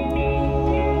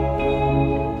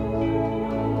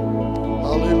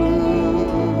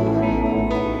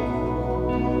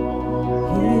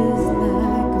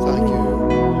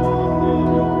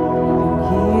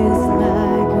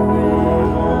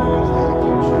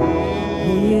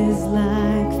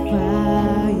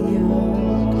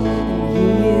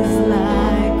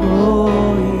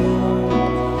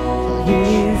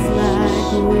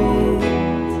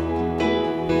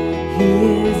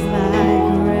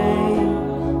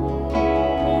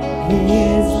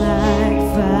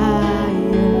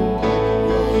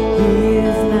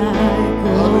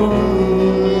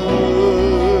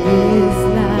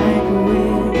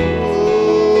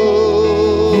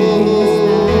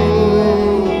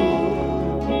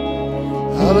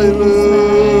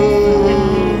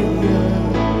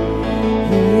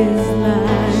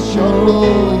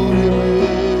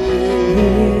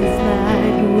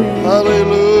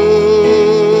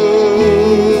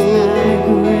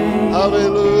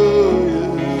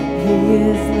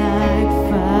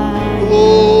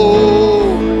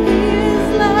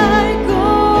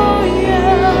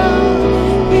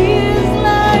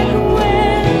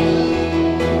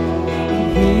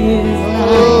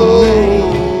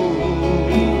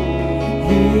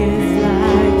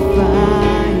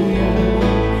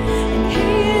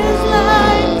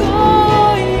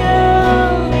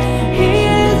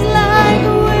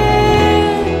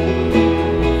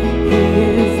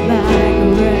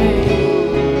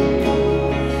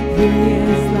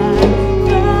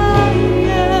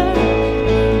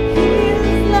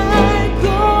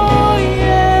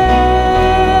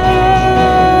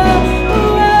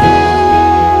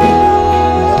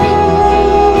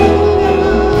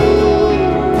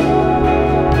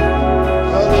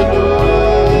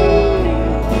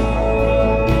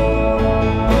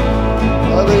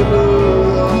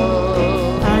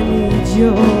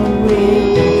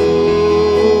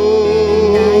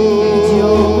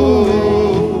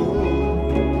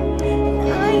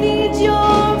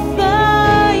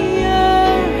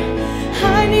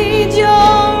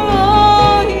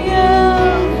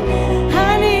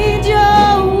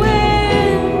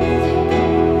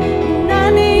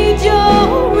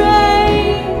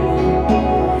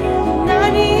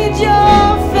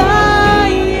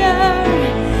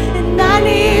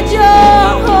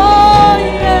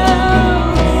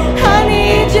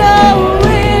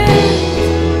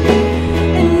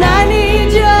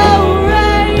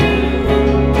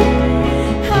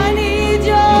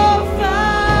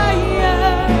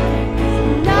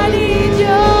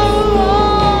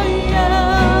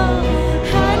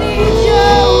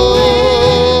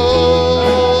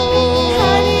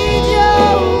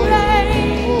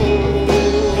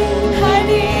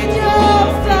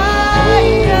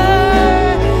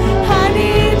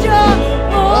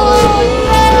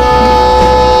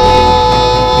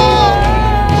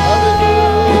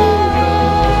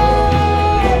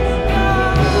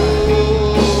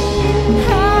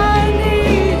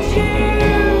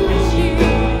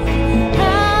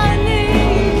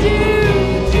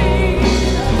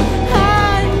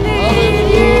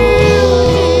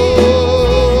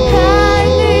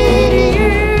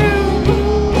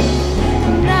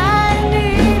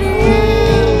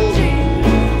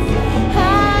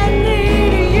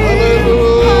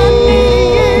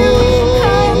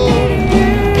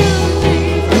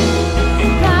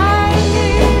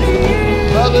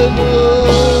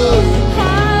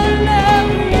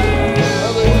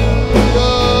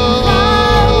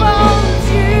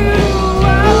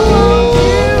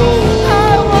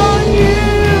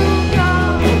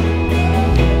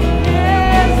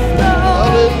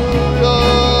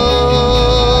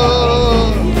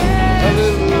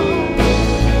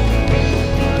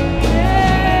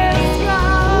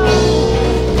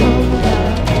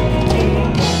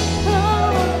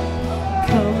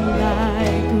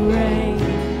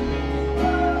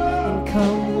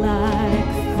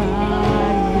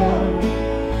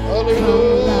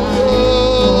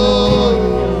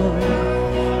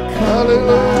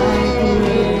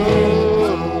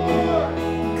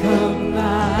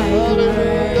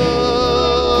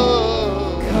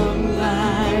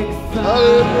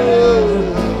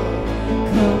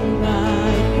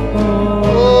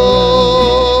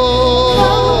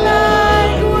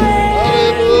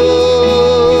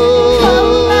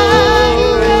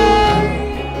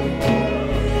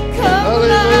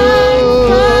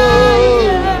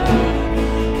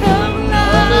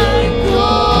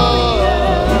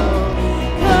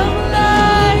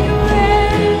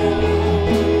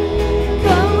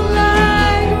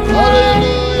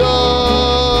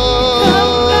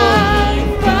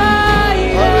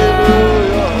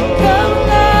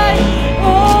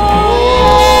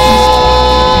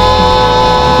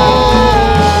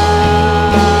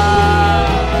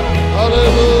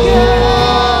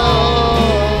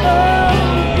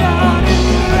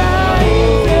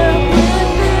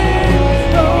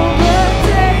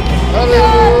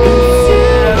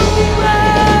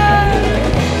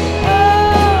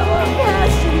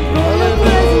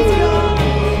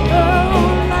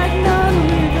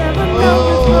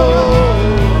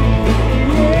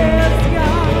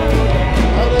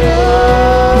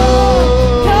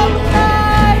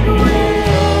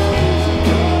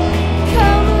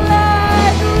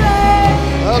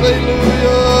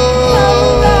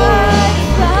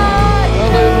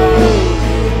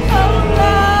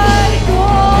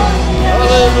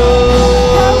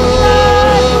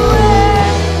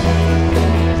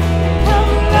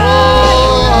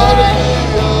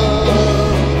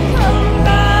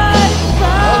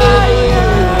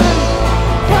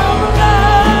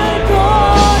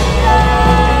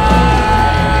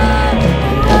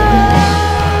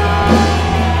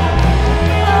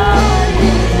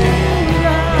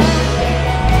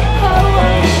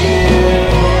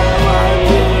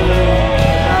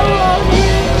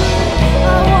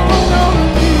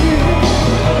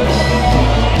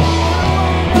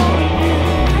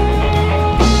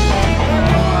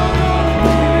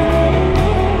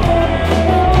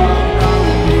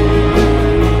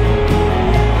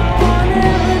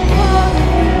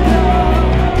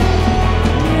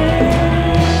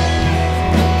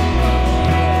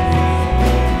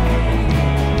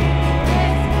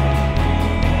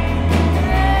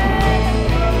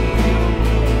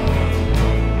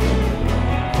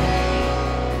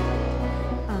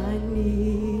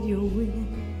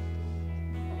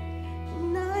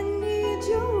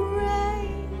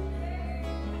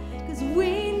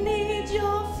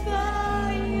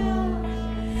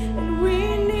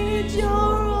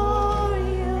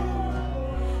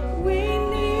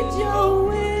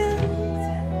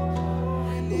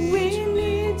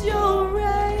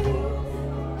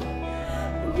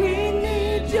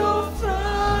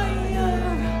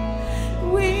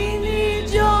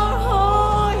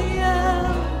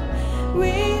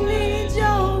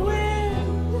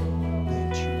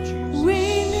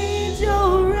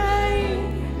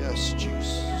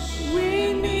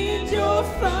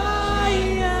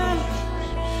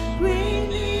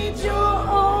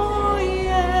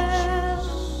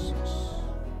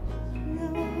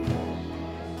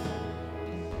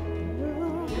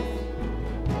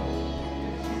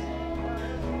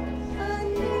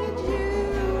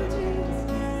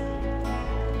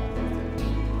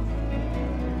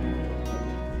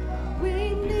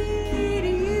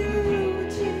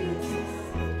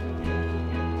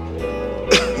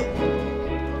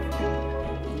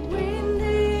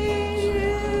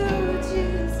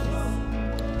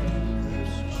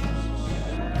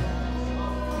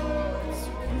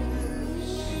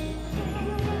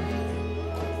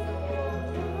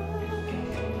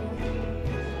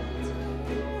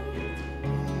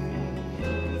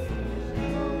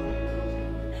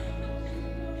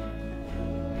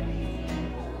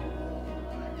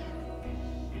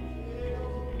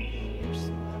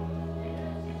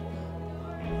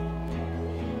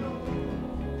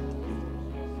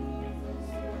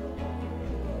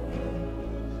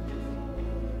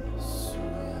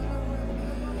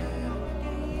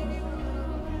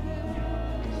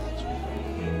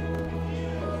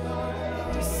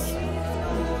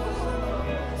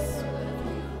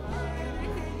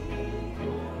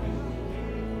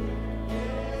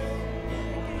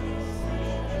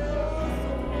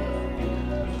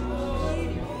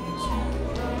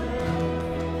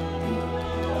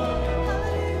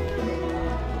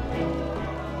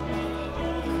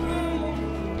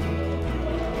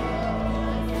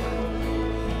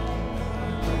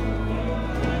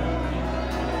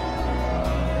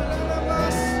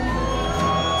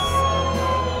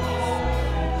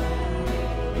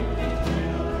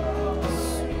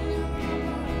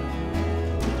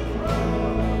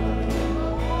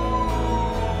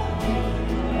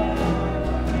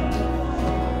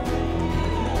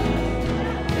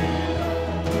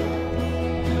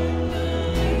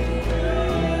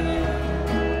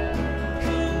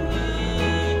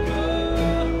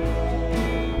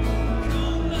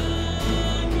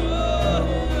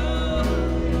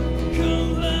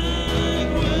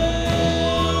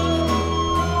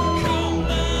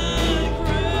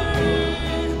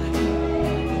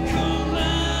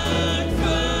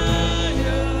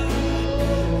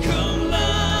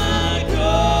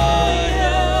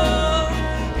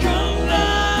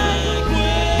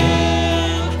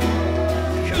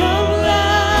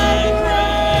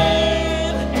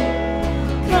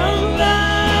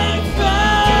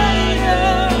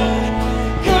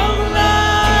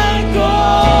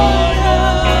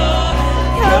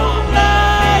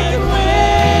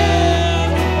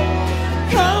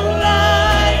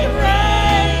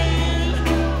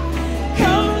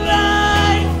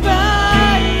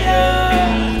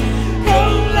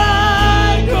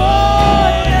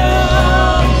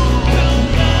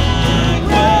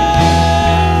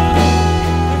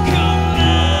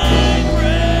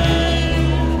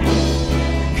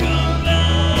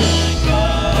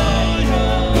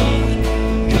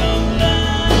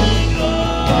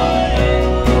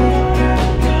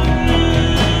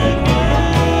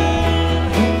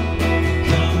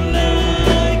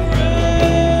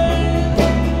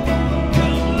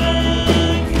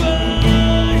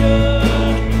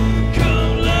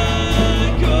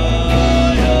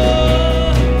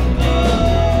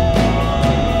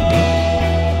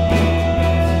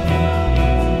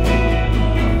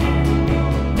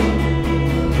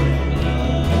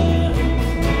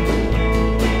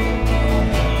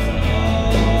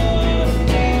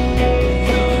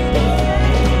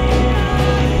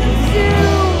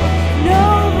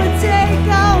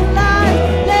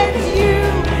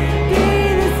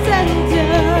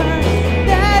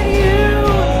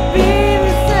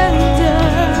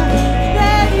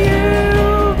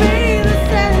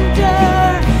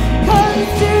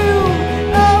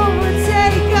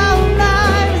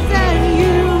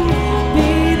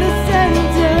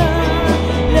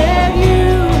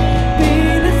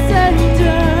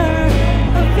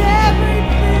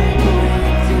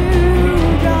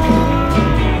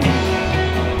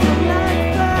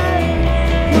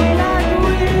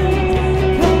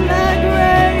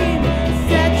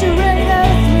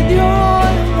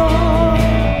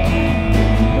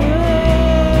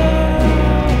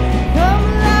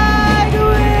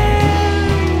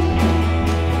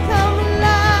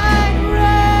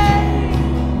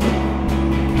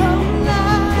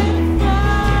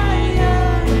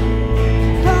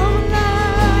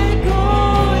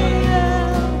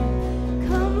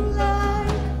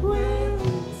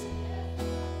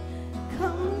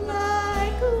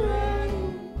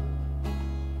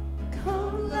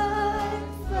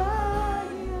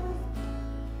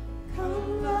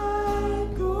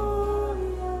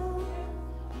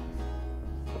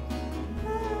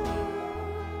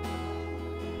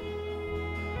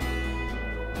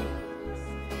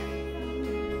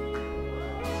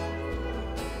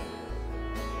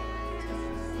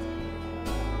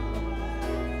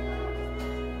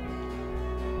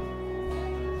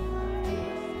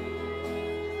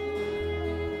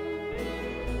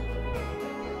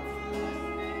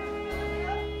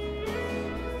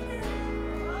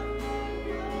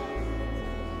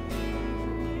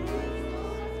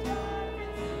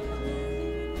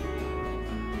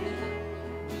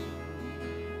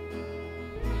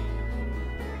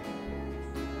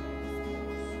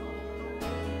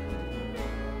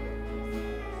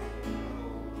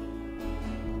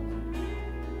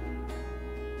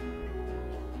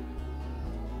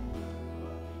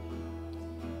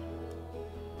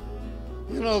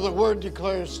 You know, the word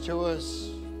declares to us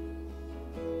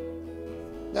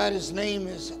that his name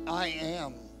is I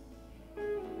am.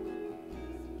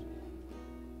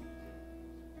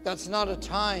 That's not a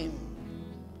time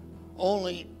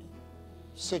only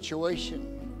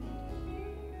situation.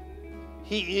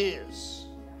 He is.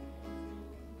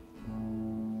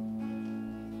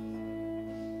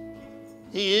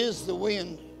 He is the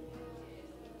wind.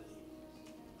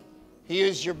 He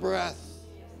is your breath.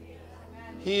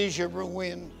 He is your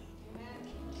wind.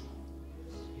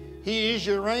 He is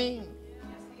your rain.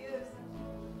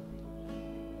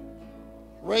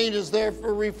 Rain is there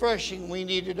for refreshing. We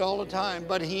need it all the time,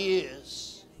 but he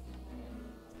is.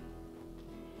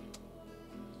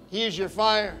 He is your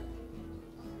fire.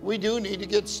 We do need to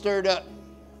get stirred up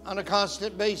on a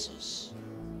constant basis.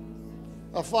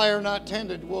 A fire not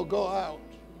tended will go out.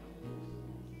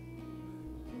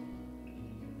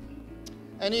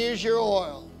 And he is your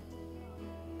oil.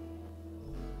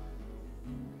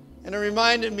 And it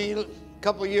reminded me a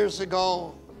couple of years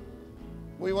ago,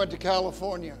 we went to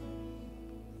California.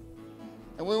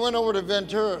 And we went over to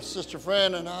Ventura, Sister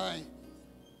Fran and I.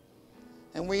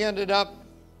 And we ended up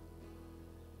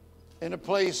in a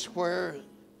place where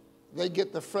they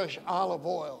get the fresh olive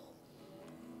oil.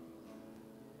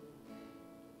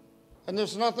 And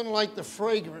there's nothing like the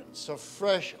fragrance of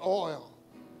fresh oil.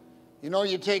 You know,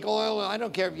 you take oil, I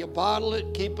don't care if you bottle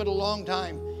it, keep it a long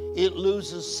time, it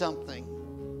loses something.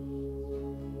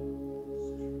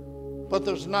 But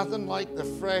there's nothing like the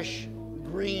fresh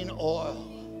green oil.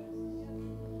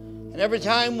 And every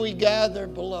time we gather,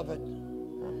 beloved,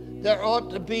 there ought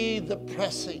to be the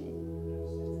pressing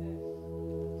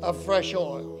of fresh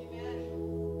oil.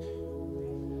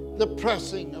 The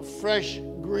pressing of fresh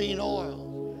green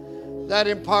oil. That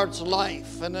imparts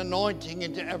life and anointing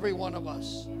into every one of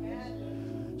us.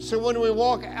 So when we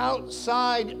walk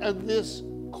outside of this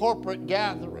corporate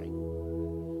gathering,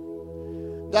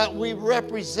 that we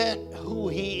represent who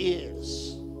he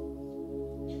is.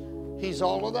 He's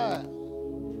all of that.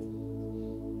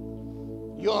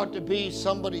 You ought to be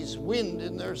somebody's wind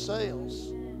in their sails.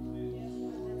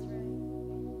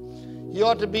 You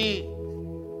ought to be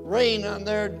rain on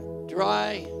their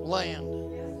dry land.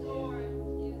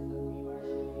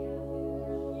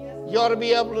 You ought to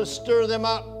be able to stir them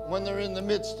up when they're in the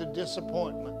midst of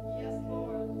disappointment.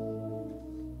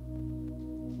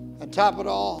 And top it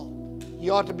all,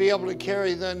 you ought to be able to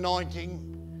carry the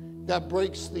anointing that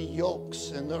breaks the yokes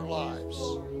in their lives.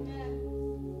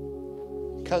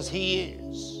 Because he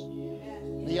is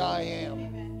the I am.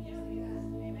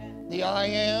 The I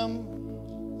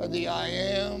am of the I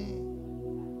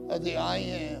am of the I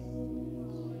am.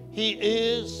 He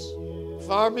is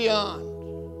far beyond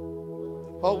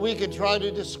what we can try to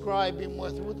describe him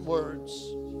with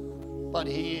words. But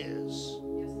he is.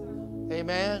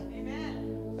 Amen?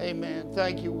 Amen.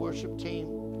 Thank you, worship team.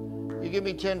 You give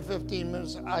me 10, 15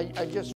 minutes. I just